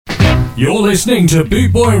You're listening to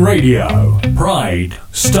Boot Boy Radio. Pride,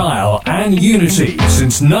 style, and unity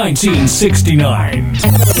since 1969.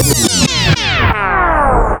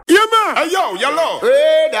 Yeah, man. Hey, yo, yellow.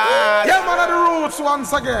 Hey, Dad. Yeah, man, of the roots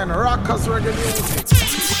once again. Rockers reggae music.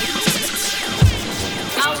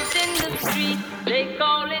 Out in the street, they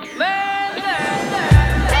call it murder.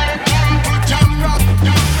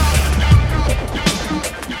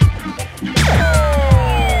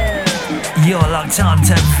 You're locked on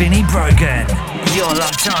to Vinnie Brogan. You're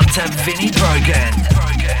locked on to Vinnie Brogan.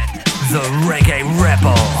 The Reggae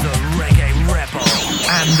Rebel. The Reggae Rebel.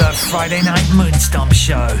 And the Friday Night Moonstomp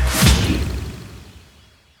Show.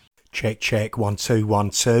 Check, check, 1 2 1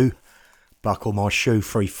 2. Buckle my shoe,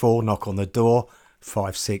 3 4. Knock on the door,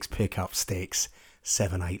 5 6. Pick up sticks,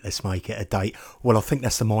 7 8. Let's make it a date. Well, I think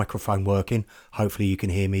that's the microphone working. Hopefully you can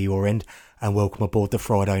hear me your end. And welcome aboard the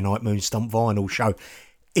Friday Night Moonstomp Vinyl Show.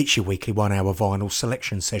 It's your weekly 1 hour vinyl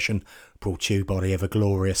selection session brought to you by the ever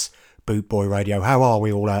glorious Boot Boy Radio. How are we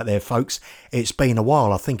all out there, folks? It's been a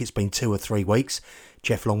while. I think it's been 2 or 3 weeks.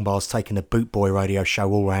 Jeff Longbar's taken the Boot Boy Radio show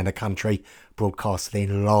all around the country, broadcasted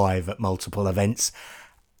in live at multiple events.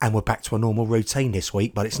 And we're back to a normal routine this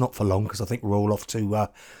week, but it's not for long because I think we're all off to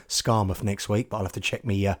Skarmouth next week. But I'll have to check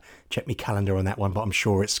me calendar on that one, but I'm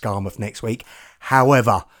sure it's Skarmouth next week.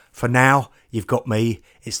 However, for now, you've got me.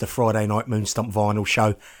 It's the Friday Night Moonstomp Vinyl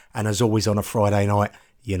Show. And as always on a Friday night,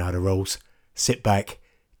 you know the rules. Sit back,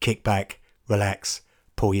 kick back, relax,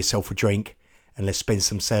 pour yourself a drink, and let's spin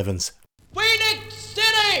some sevens. Phoenix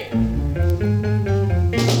City!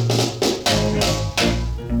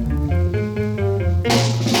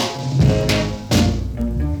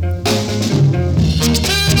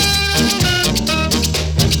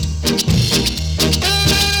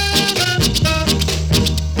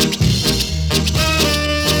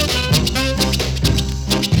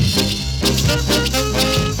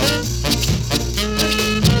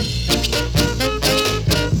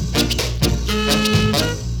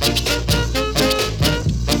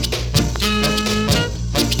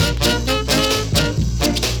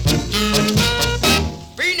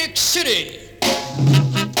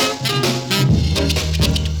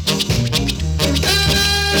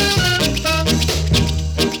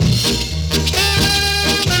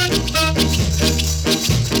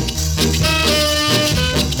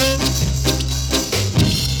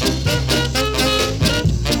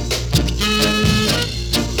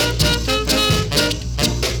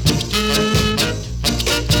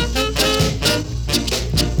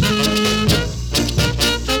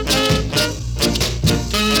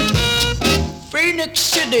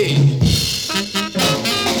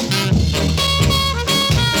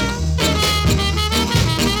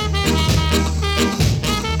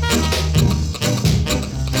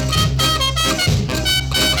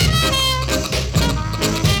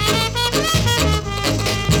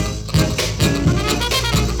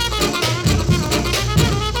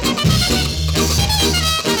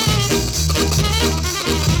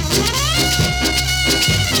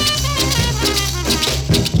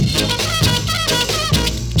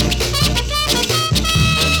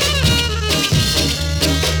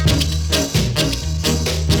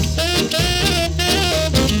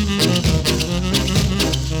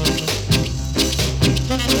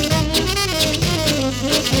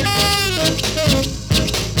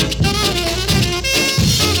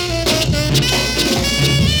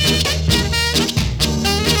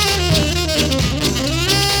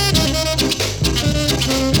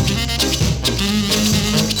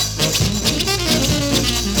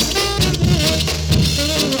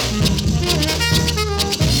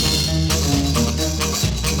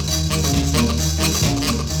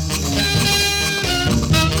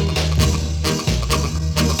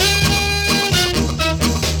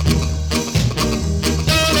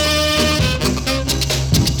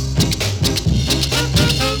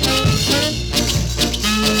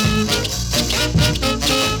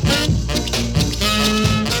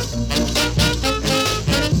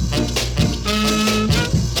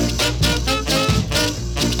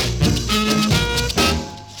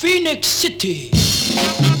 City.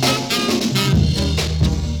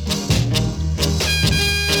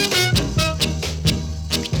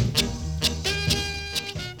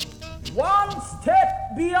 One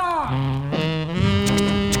step beyond.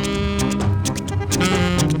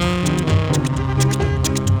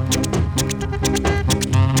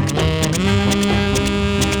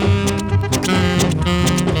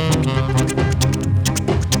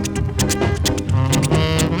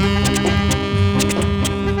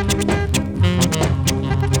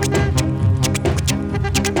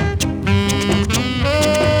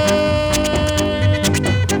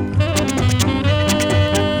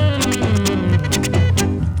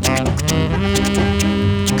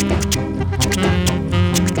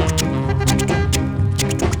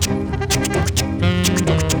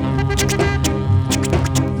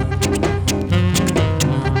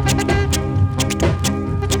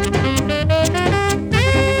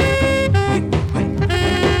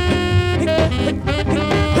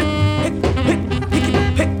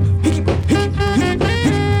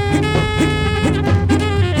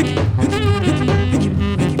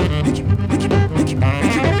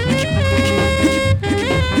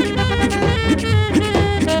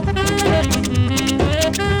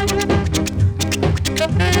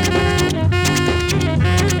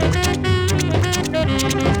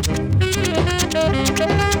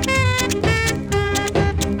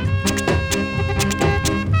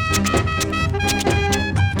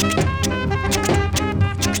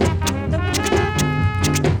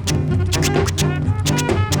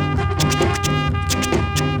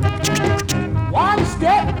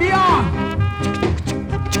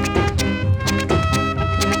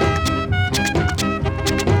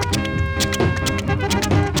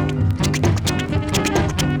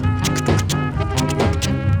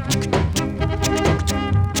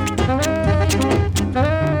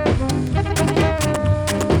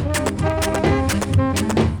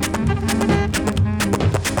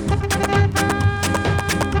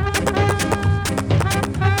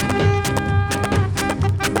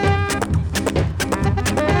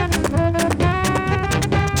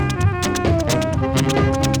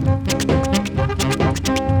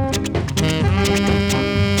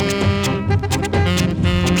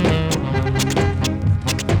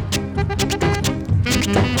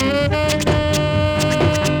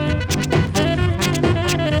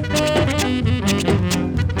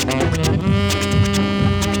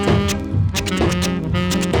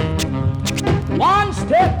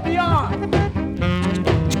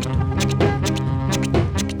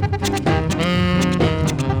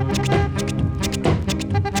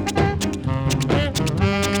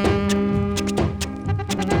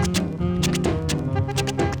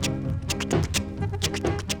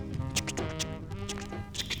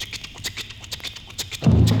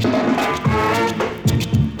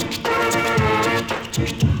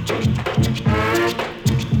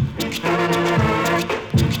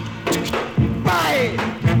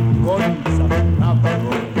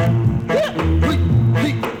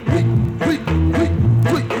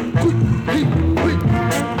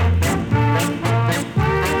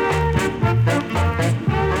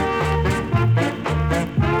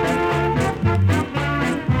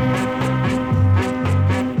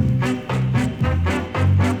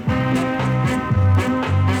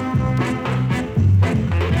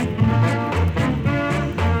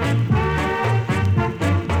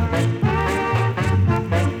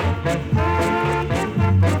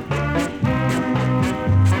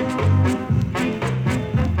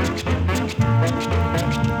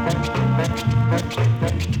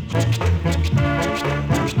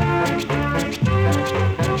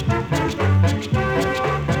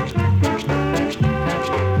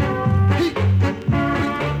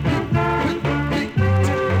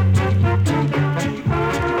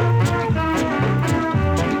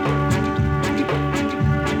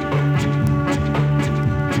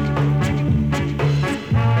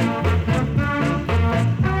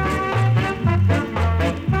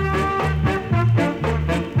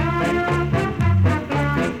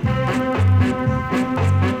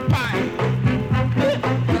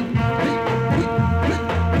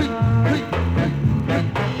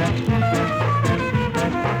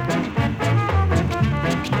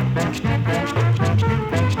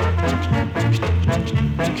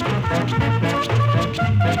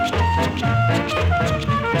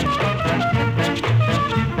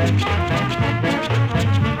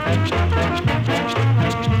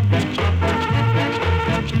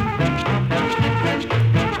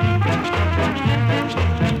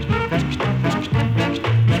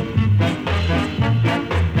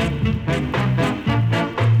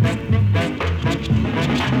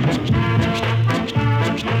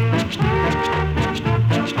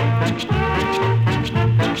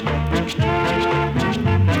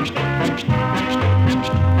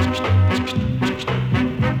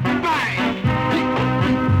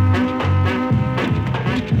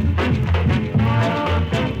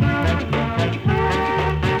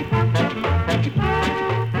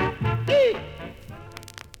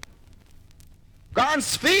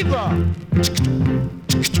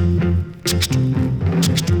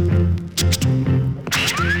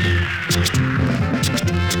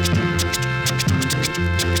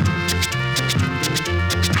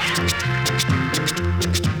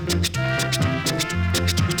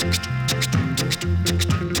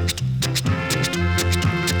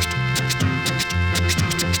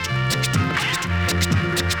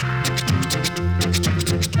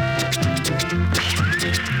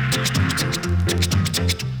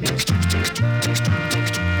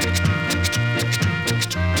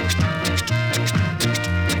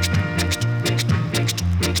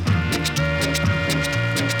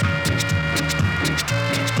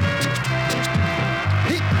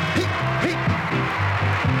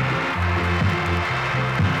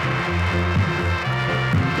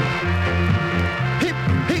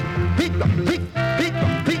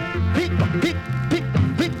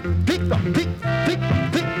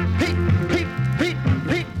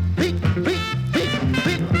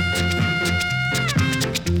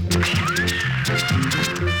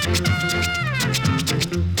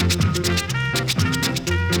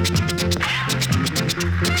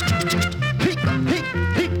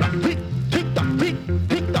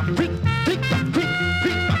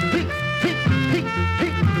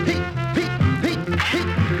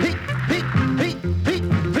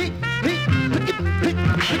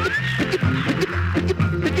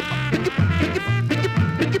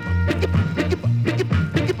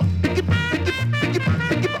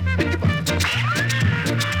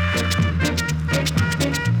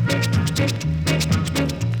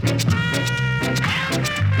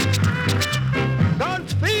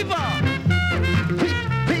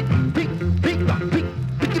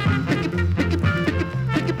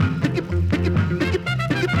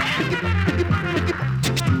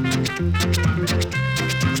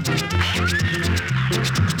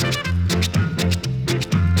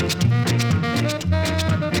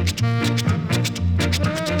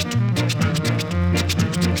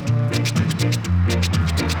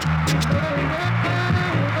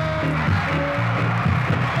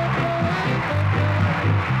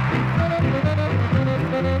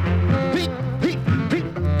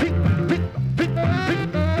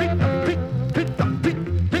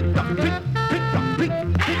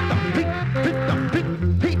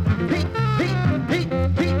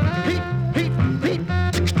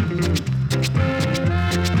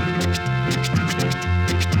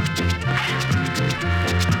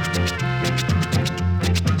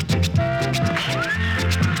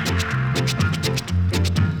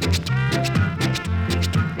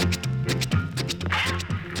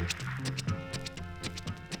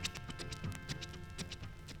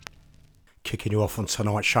 Kicking you off on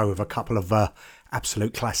tonight's show with a couple of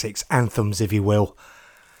absolute classics, anthems if you will.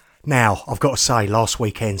 Now, I've got to say, last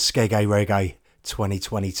weekend, Skegay Reggae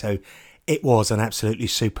 2022, it was an absolutely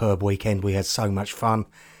superb weekend. We had so much fun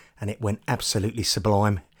and it went absolutely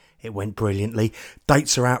sublime. It went brilliantly.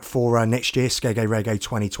 Dates are out for next year, Skegay Reggae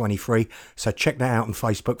 2023, so check that out on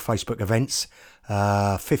Facebook events.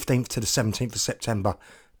 15th to the 17th of September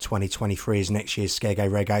 2023 is next year's Skegay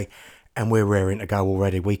Reggae. And we're raring to go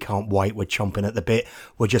already. We can't wait. We're chomping at the bit.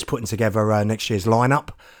 We're just putting together next year's lineup.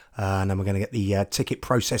 And then we're going to get the ticket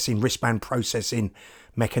processing, wristband processing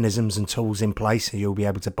mechanisms and tools in place. So you'll be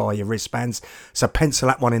able to buy your wristbands. So pencil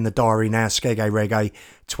that one in the diary now. Skegay Reggae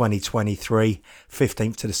 2023,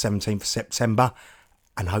 15th to the 17th of September.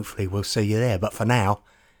 And hopefully we'll see you there. But for now,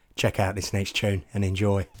 check out this next tune and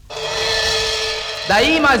enjoy.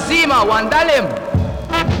 Daima Zima Wandalim.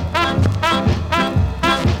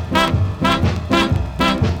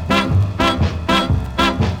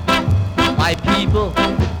 My people,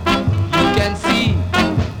 you can see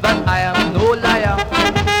that I am no liar.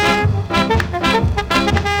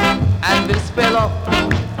 And this fellow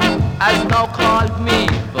has now called me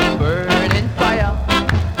for burning fire.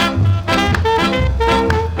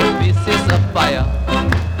 This is a fire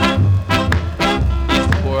his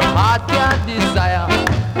poor heart can't desire.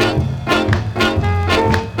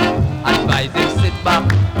 Advise him sit back,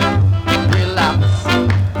 relax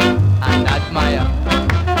and admire.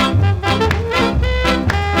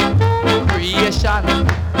 Creation,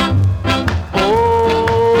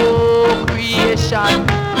 oh creation,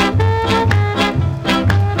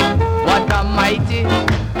 what a mighty,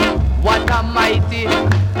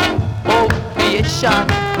 oh creation,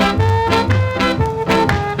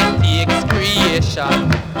 takes creation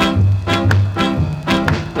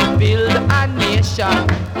to build a nation.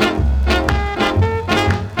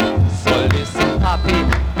 So listen happy,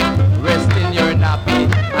 rest in your nappy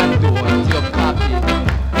and don't you copy.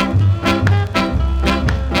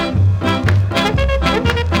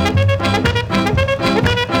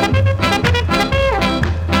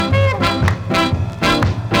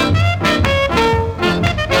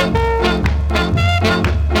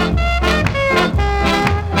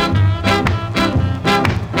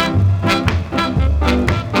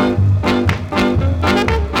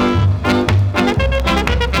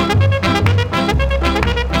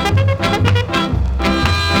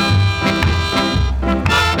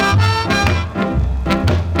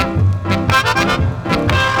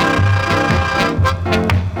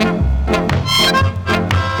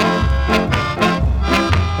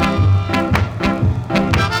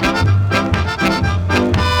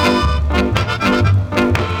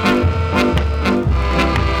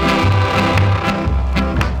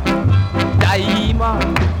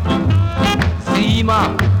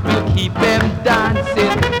 Zuma will keep them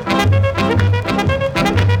dancing,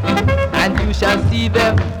 and you shall see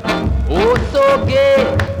them oh so gay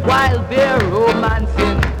while they're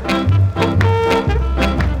romancing.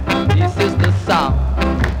 This is the sound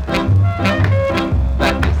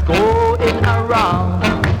that is going around,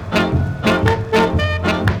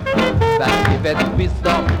 that giveth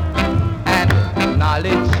wisdom and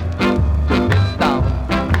knowledge to this town.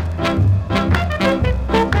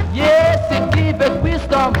 Yes, it giveth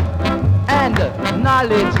wisdom and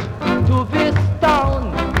knowledge to this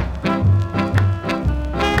town.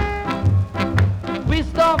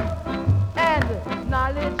 Wisdom and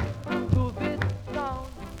knowledge to this town.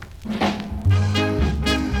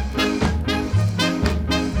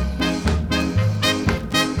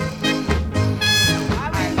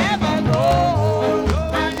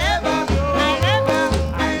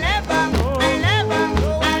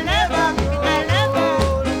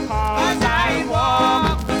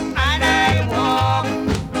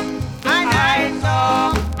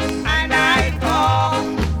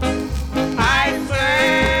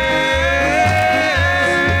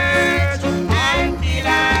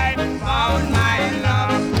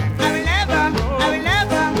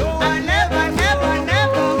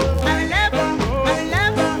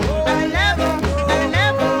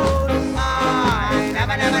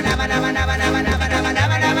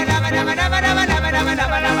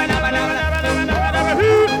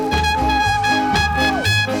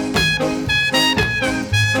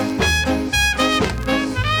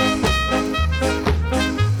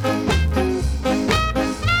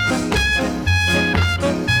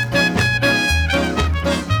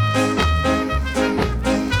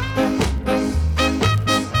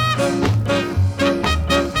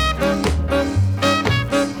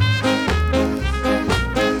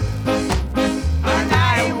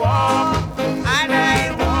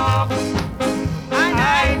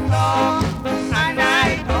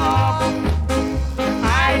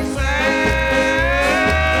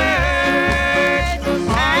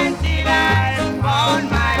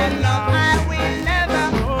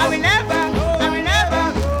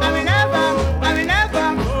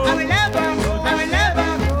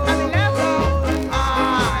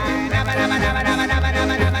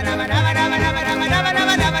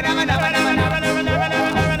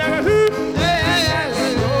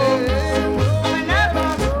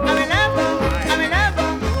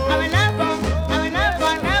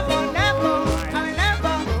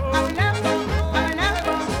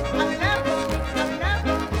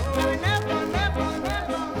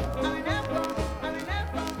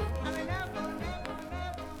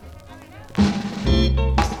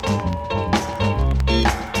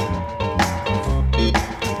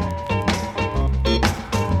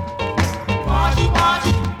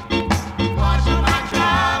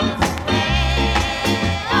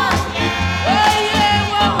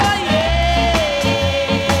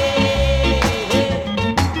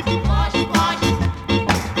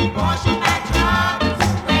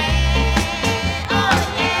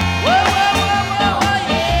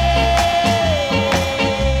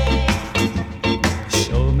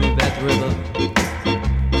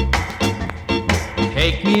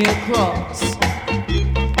 Take me across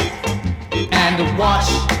and wash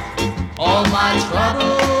all my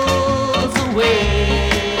troubles away.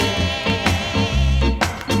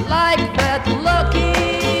 Like that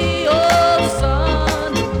lucky old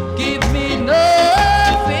sun, give me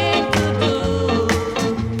nothing to do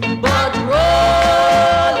but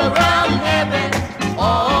roll around heaven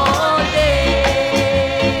all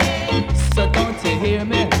day. So don't you hear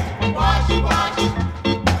me? Wash, wash,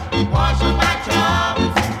 wash all my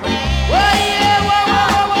troubles away. Oh yeah, oh,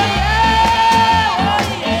 oh, oh, yeah, oh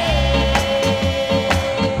yeah.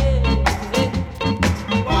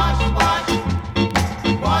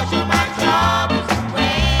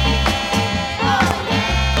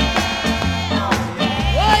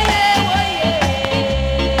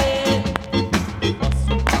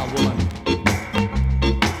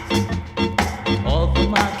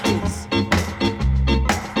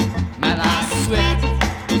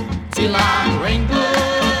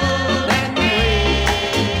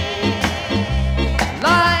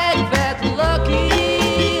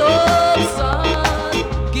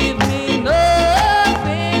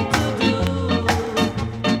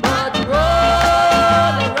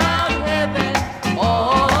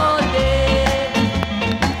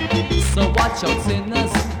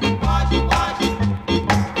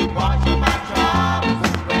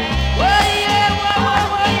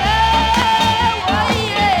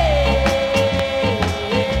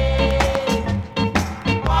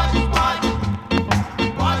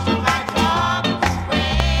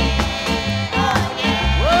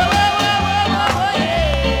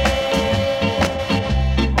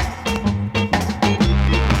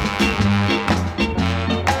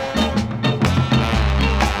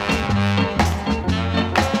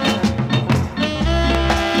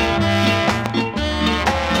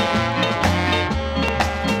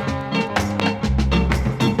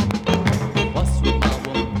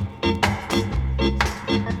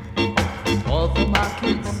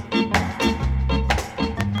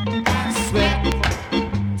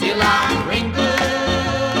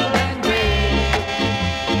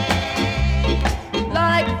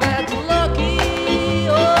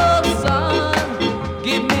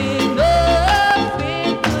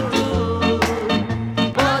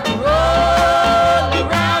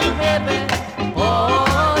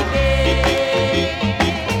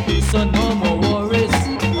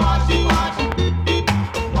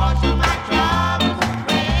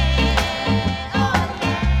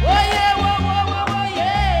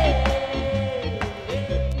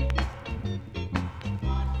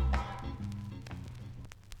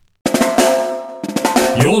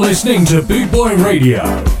 listening to Boot Boy Radio.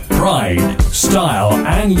 Pride, style,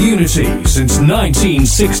 and unity since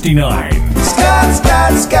 1969. Scat,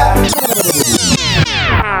 scat, scat.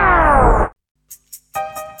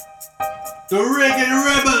 The Reggae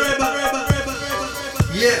Rebel.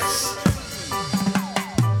 Yes.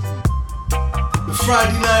 The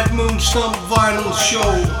Friday Night Moonstomp Vinyl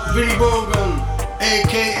Show. Vinnie Brogan,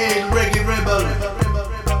 aka the Reggae Rebel.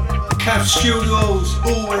 CAF Studios,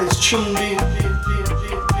 always tuned in.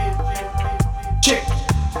 Check,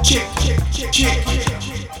 check, check, check,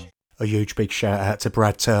 check. A huge big shout out to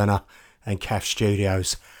Brad Turner and CAF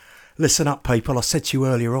Studios. Listen up, people. I said to you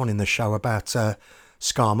earlier on in the show about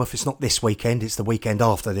Skarmouth. It's not this weekend, it's the weekend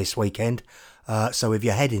after this weekend. So if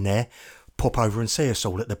you're heading there, pop over and see us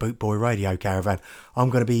all at the Boot Boy Radio Caravan. I'm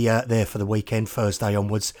going to be there for the weekend, Thursday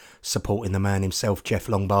onwards, supporting the man himself, Jeff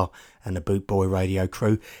Longbar, and the Boot Boy Radio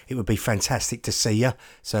crew. It would be fantastic to see you.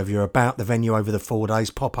 So if you're about the venue over the 4 days,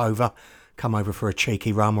 pop over, come over for a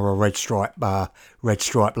cheeky rum or a Red Stripe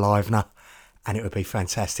Livener, and it would be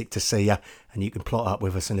fantastic to see you. And you can plot up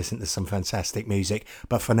with us and listen to some fantastic music.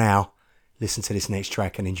 But for now, listen to this next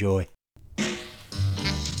track and enjoy.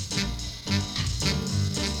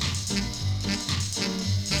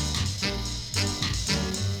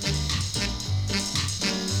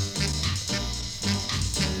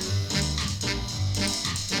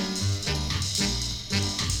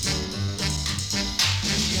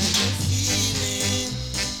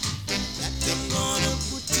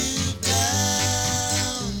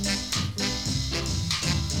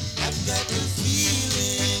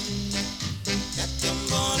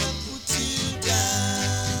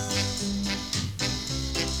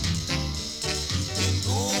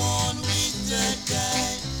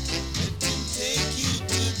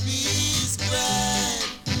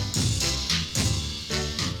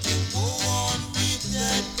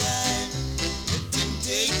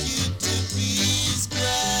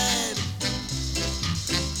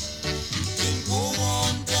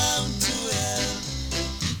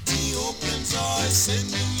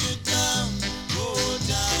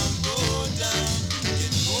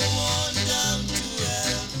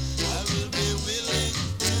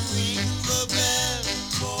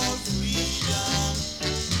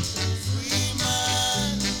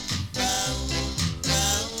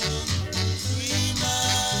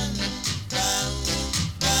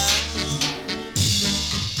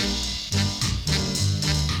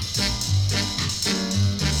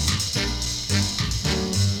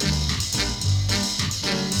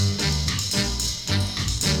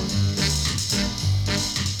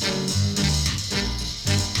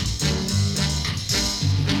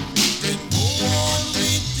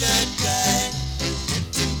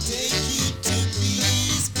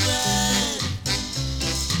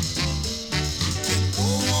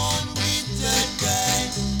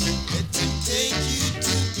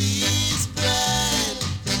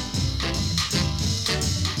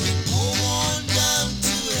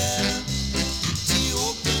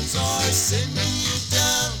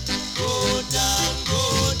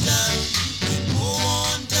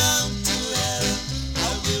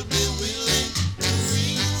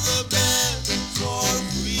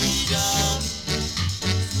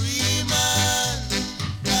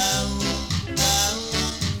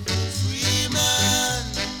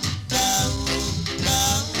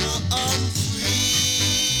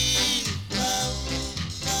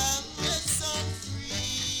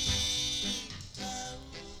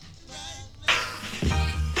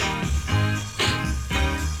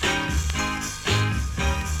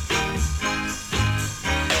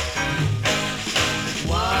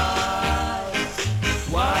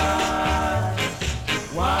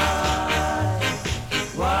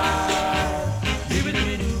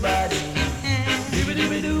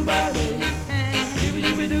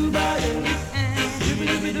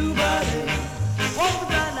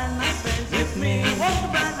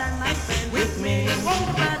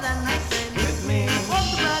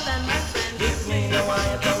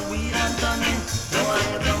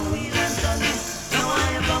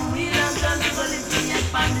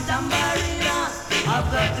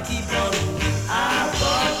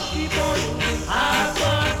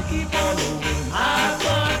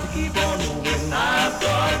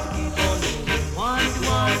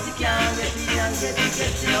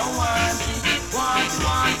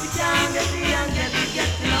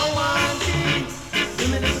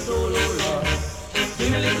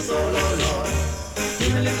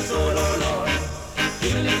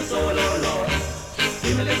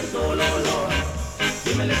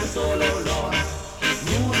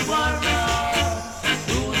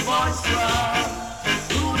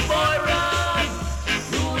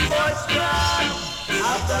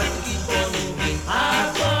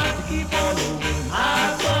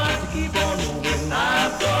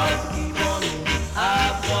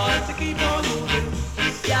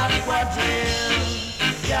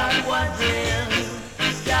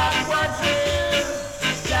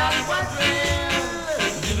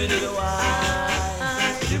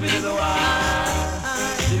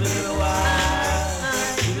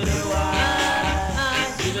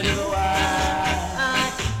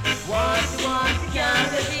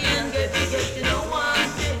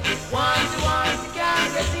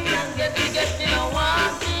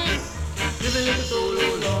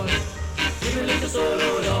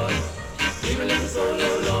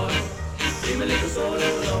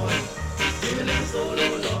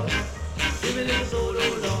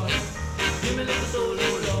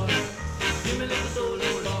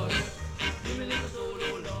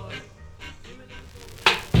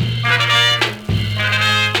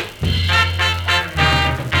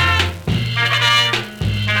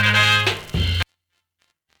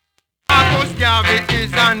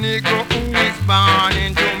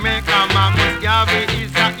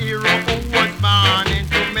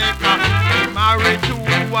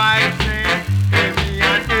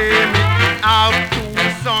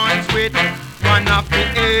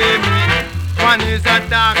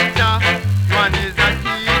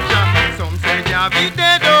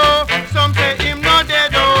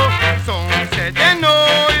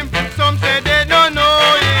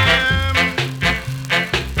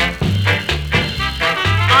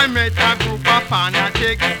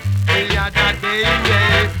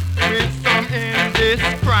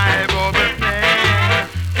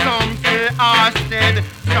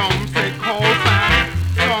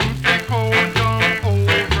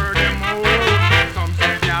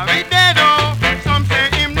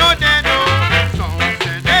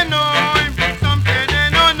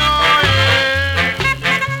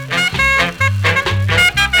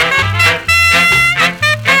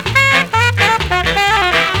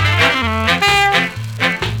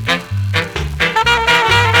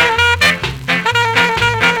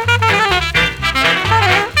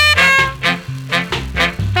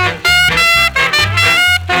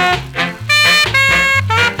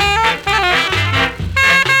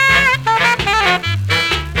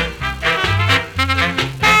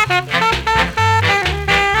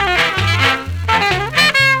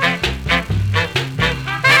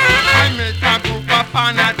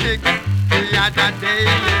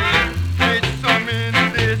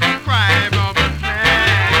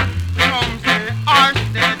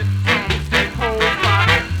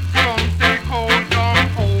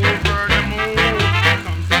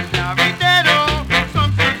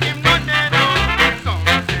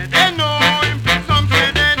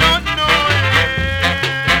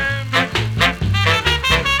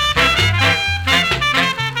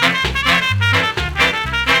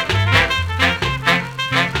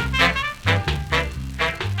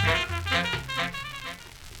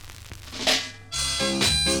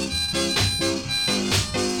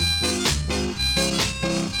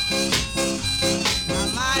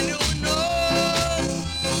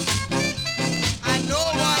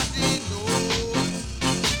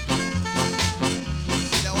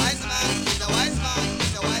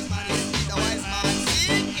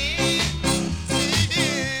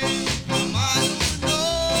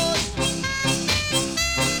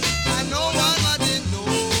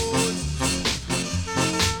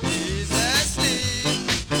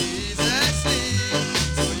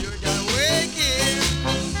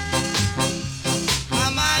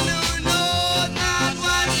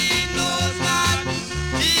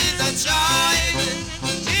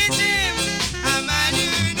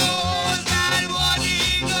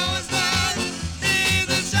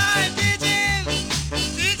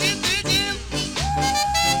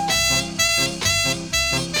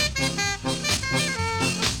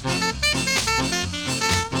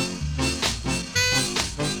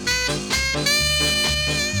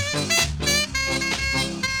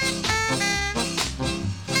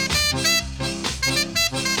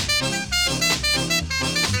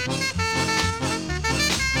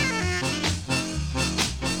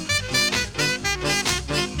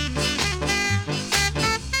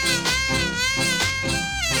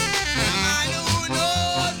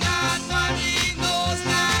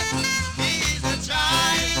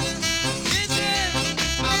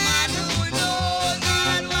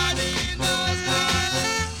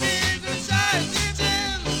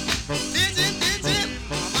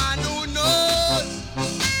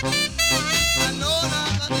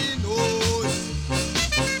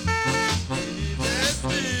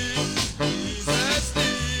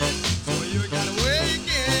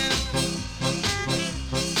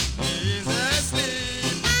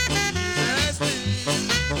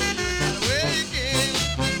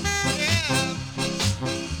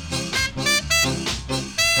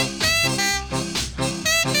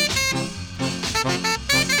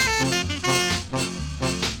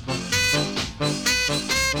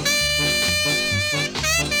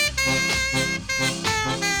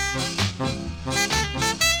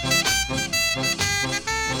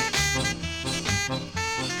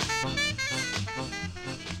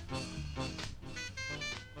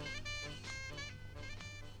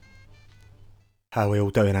 How are we all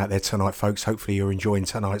doing out there tonight, folks? Hopefully you're enjoying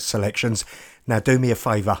tonight's selections. Now do me a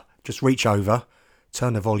favour, just reach over,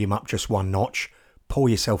 turn the volume up just one notch, pour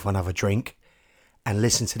yourself another drink and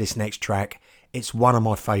listen to this next track. It's one of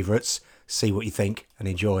my favourites. See what you think and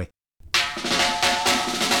enjoy.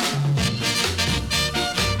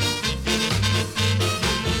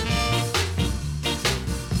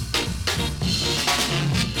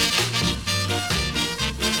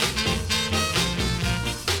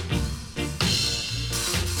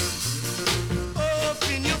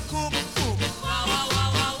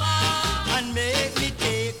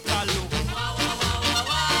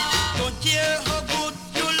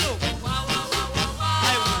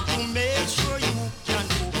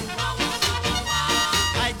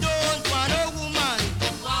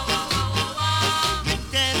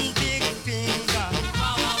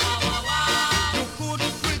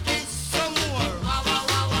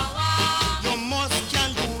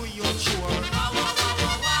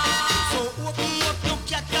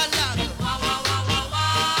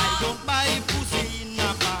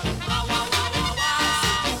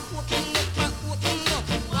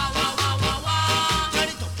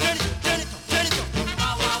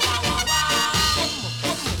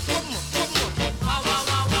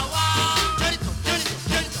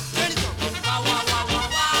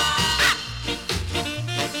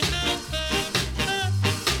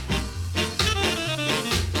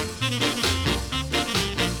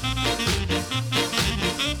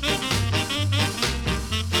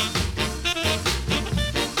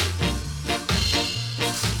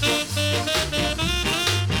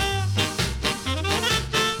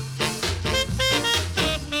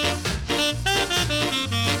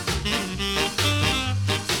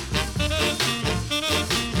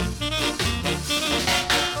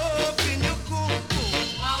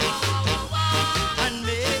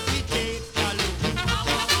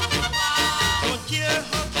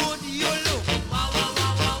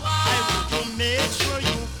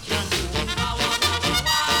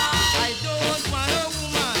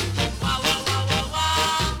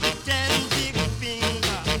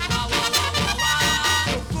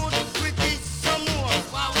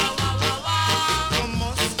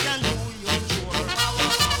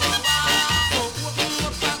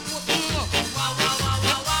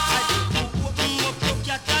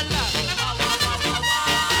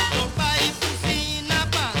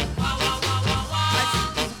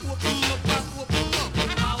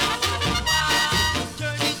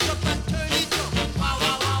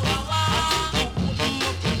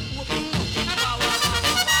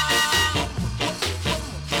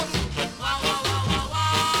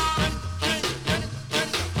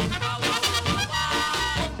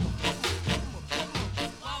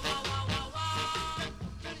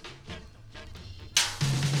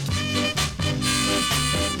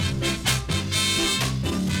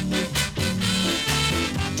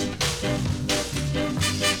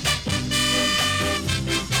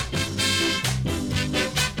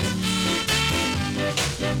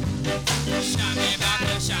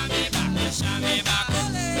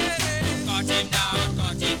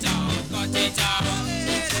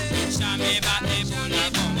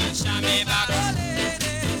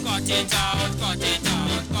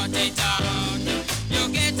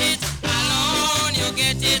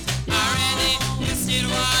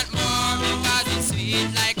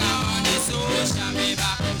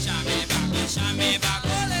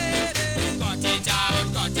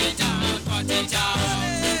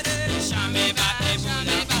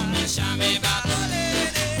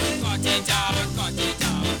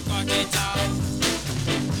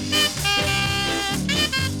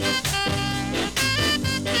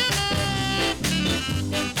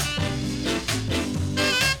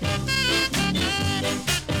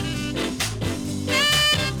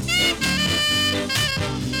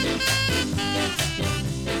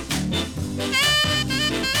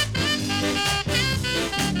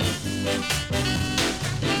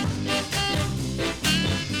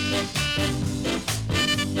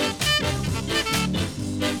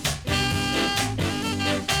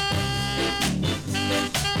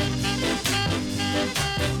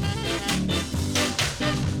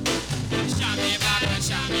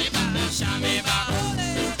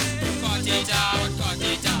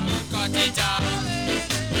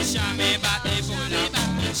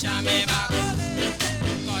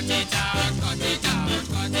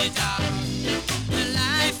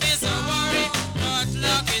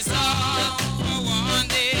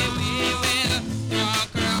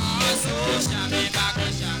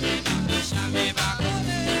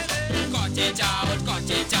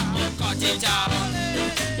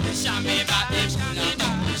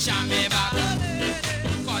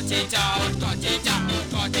 Cut it out, cut it out.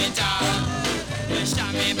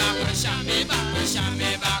 Shame back, shame back,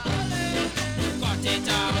 shame back. Cut it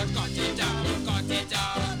out, cut it out, cut it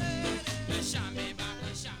out. Shame back,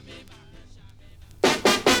 shame back.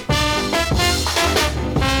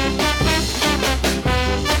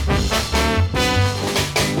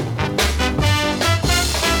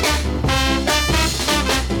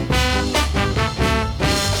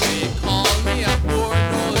 They call me a poor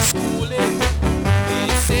no schooling. They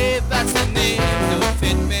say that's the name to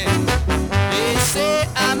fit me. They say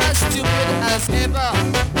I'm as stupid as ever,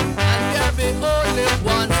 and they're the only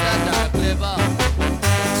ones that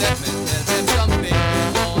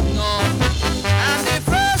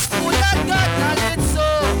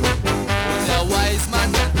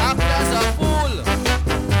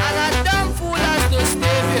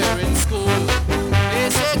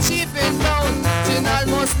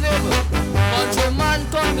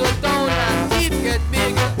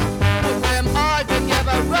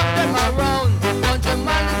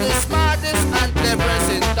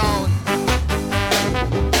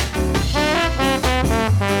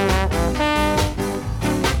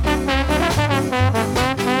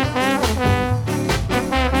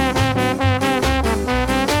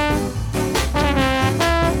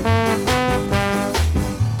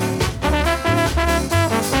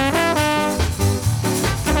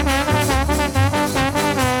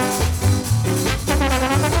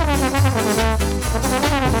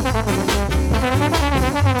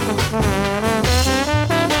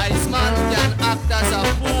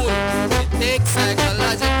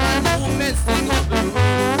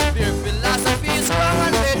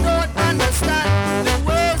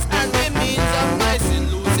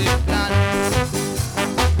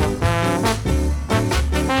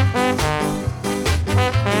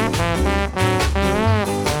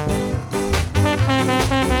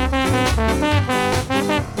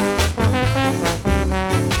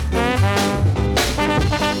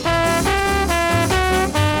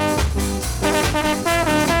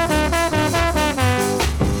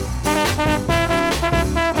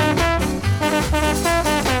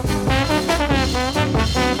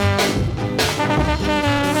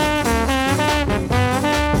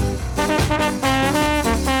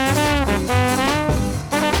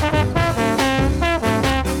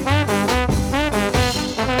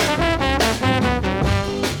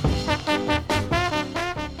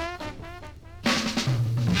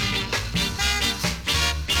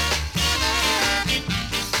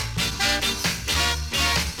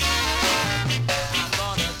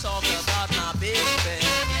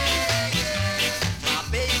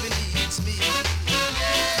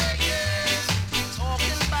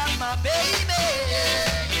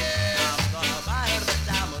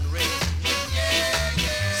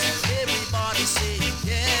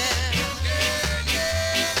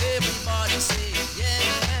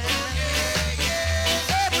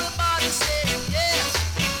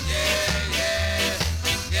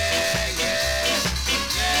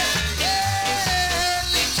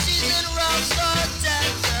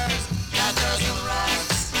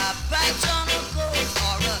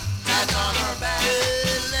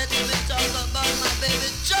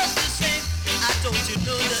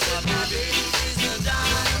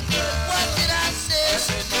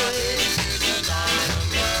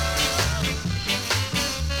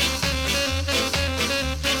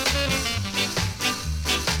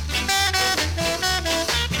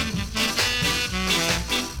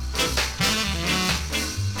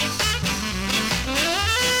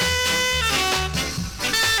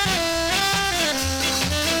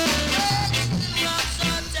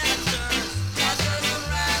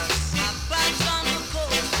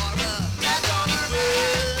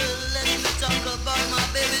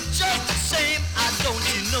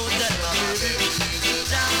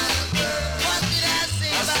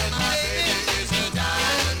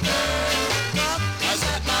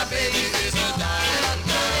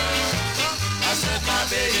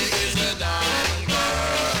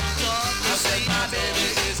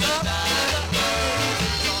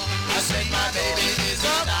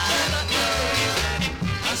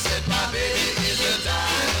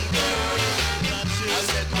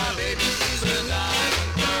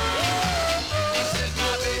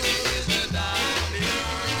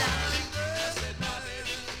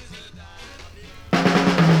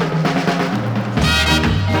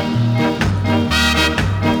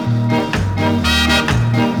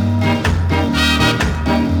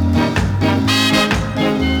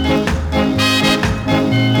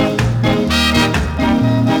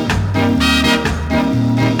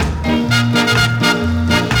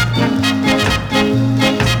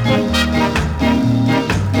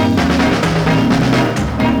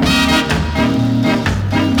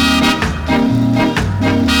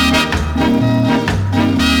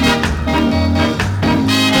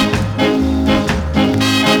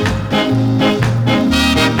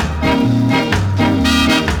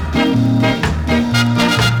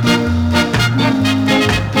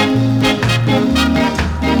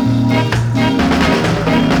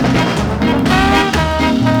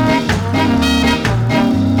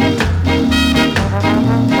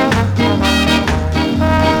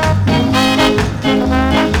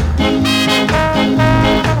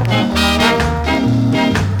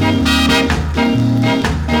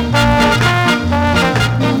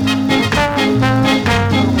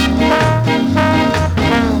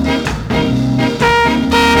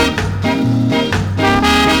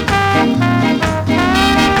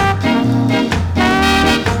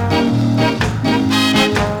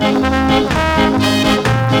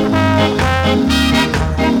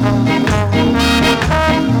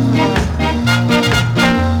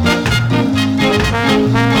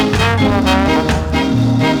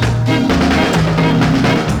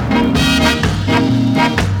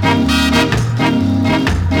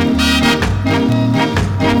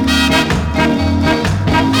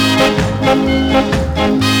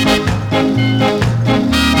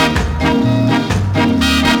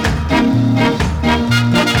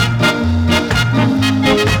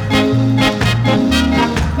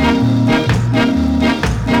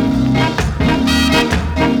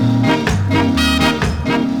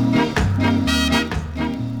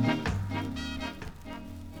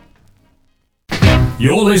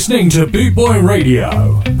You're listening to Boot Boy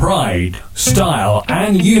Radio. Pride, style,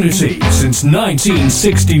 and unity since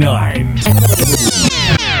 1969.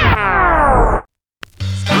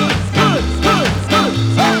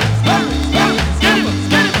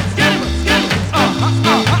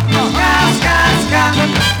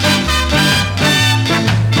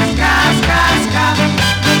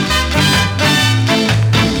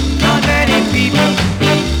 Not many people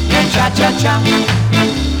can cha-cha-cha.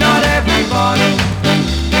 Not everybody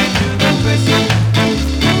can do the pussy,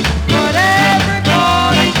 but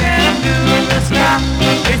everybody can do the ska.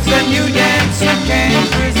 It's a new dance you can't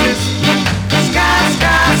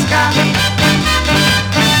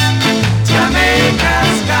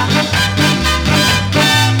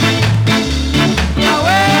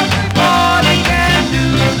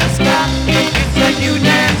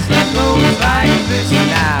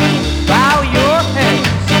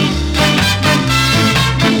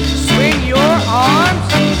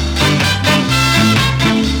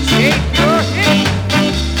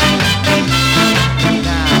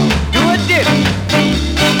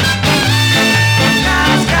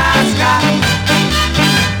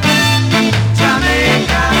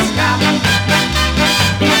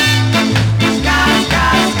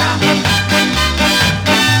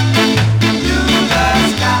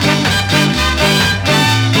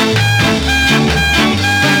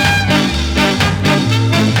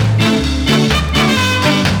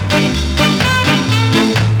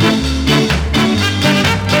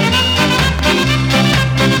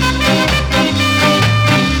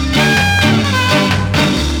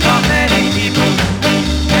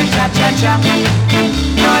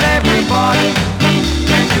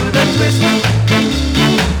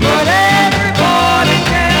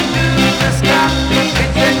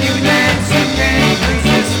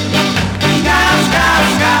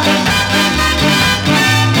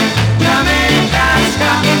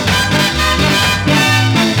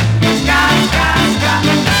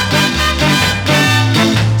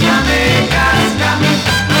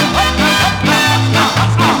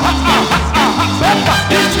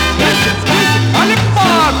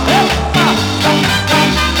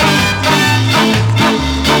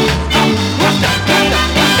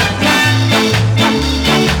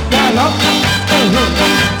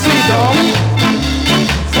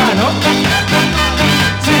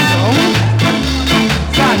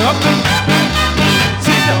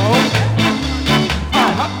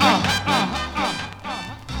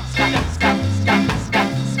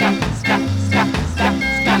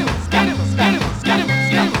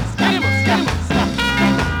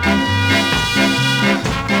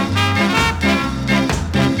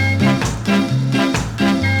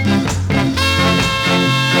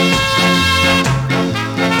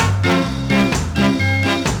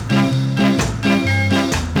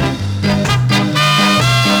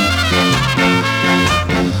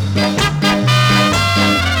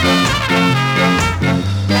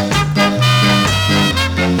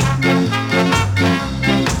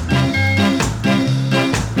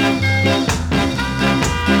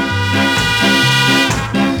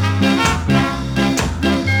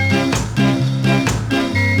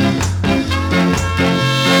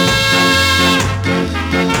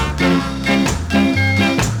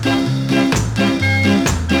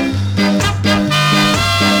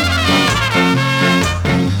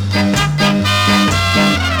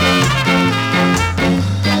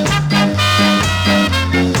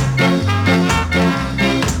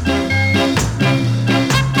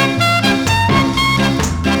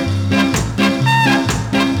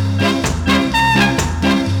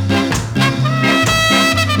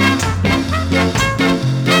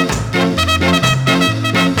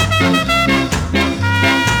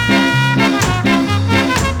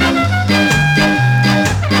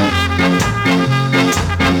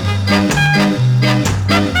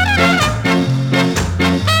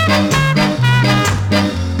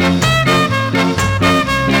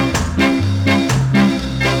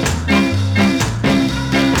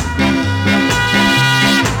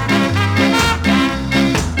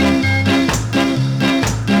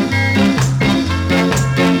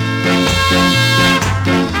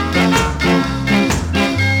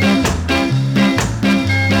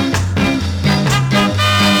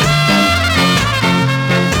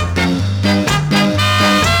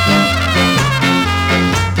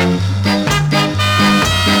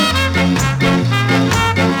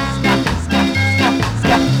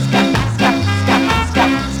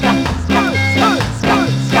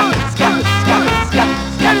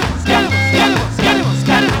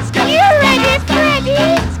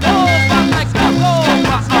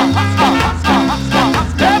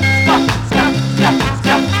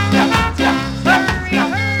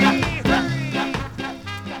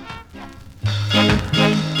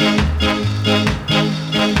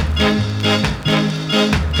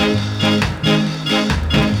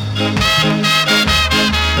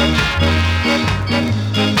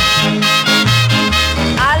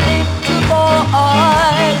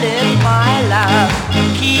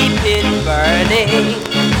burning.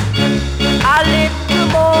 A little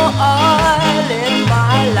more oil in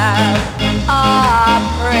my life, I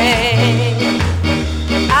pray.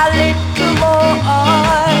 A little more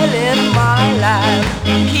oil in my life,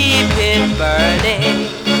 keep it burning.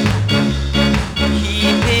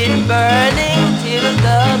 Keep it burning till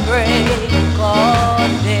the break of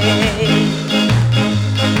day.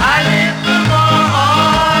 A little more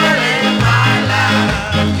oil in my life,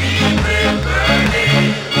 keep it burning.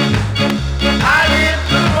 A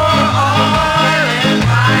little more oil in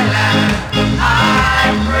my life, I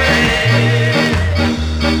pray.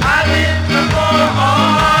 A little more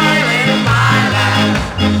oil in my life,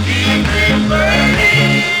 keep it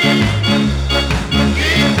burning.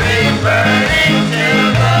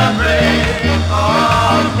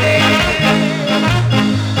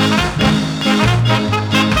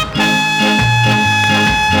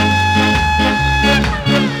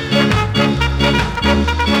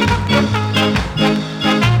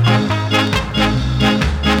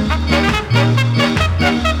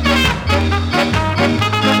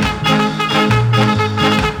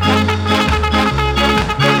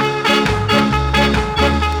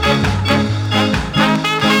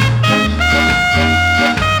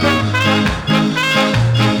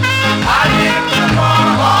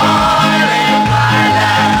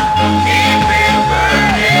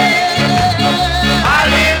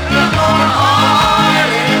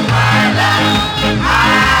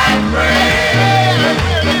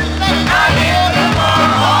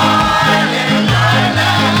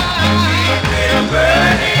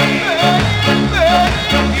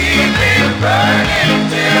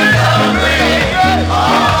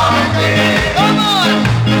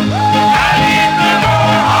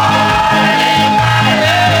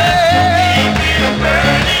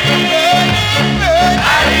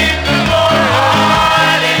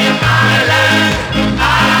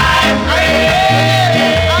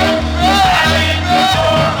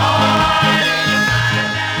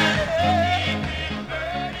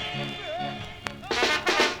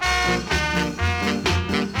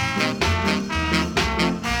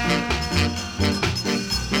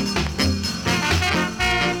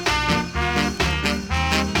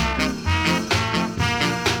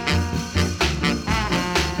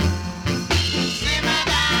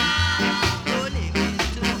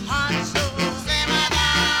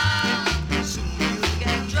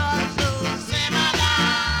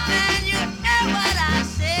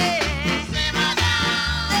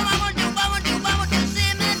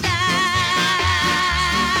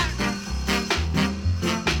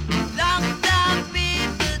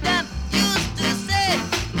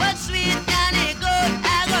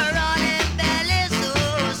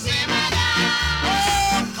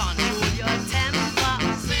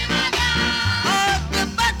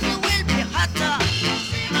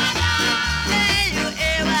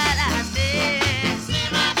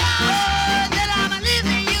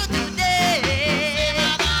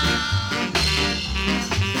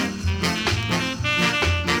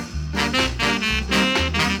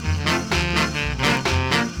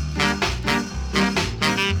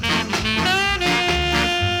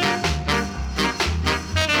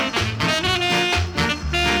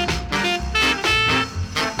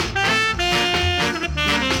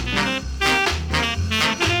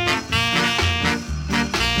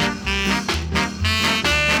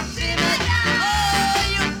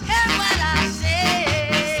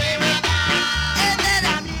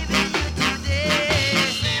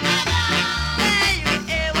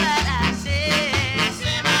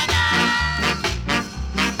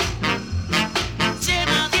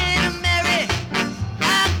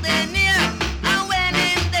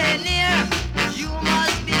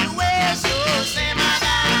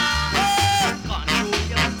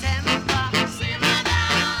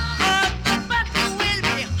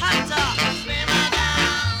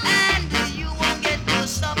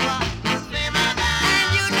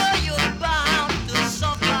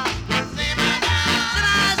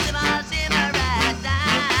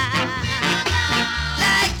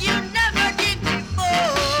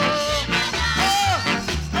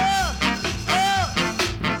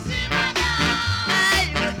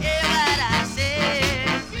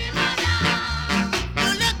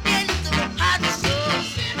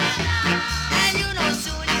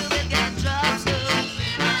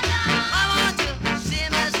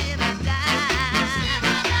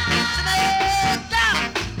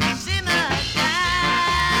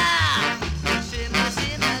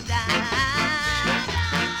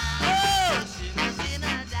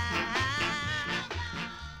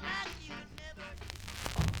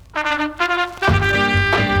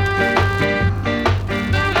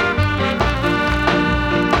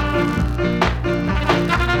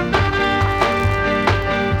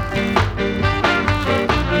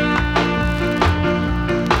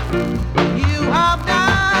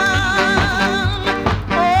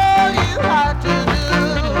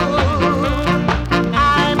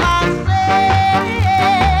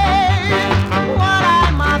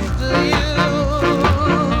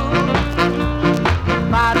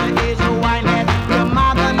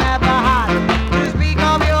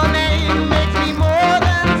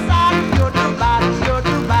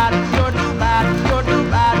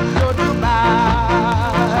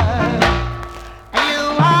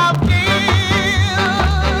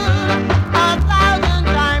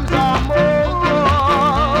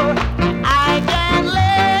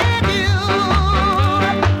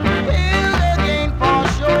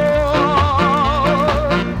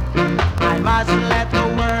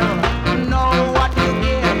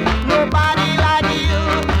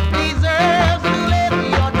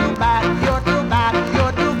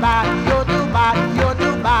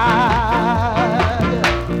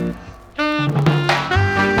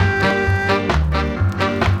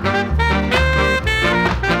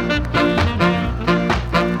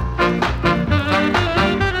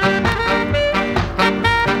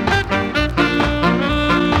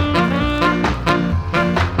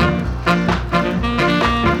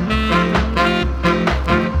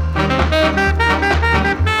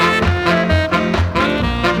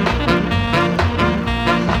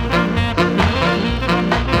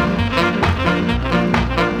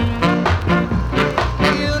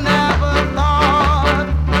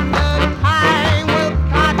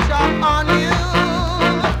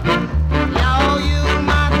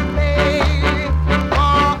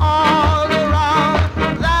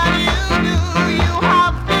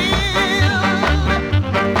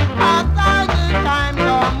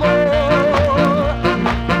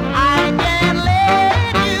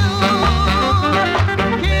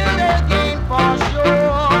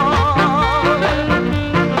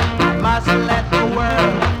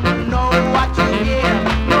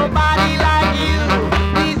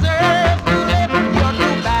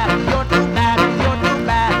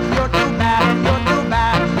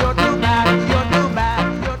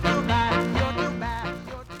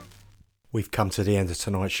 we've come to the end of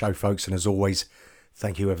tonight's show, folks, and as always,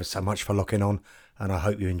 thank you ever so much for locking on, and I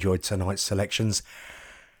hope you enjoyed tonight's selections.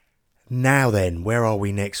 Now then, where are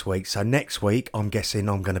we next week? So next week, I'm guessing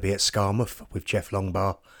I'm going to be at Skarmouth with Jeff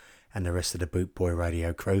Longbar and the rest of the Bootboy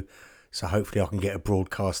Radio crew. So hopefully I can get a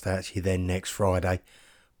broadcast out to you then next Friday.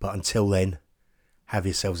 But until then, have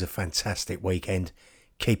yourselves a fantastic weekend.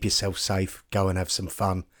 Keep yourself safe. Go and have some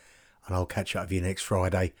fun. And I'll catch up with you next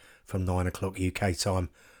Friday from 9 o'clock UK time.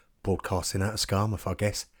 Broadcasting out of Skarmouth, I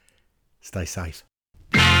guess. Stay safe.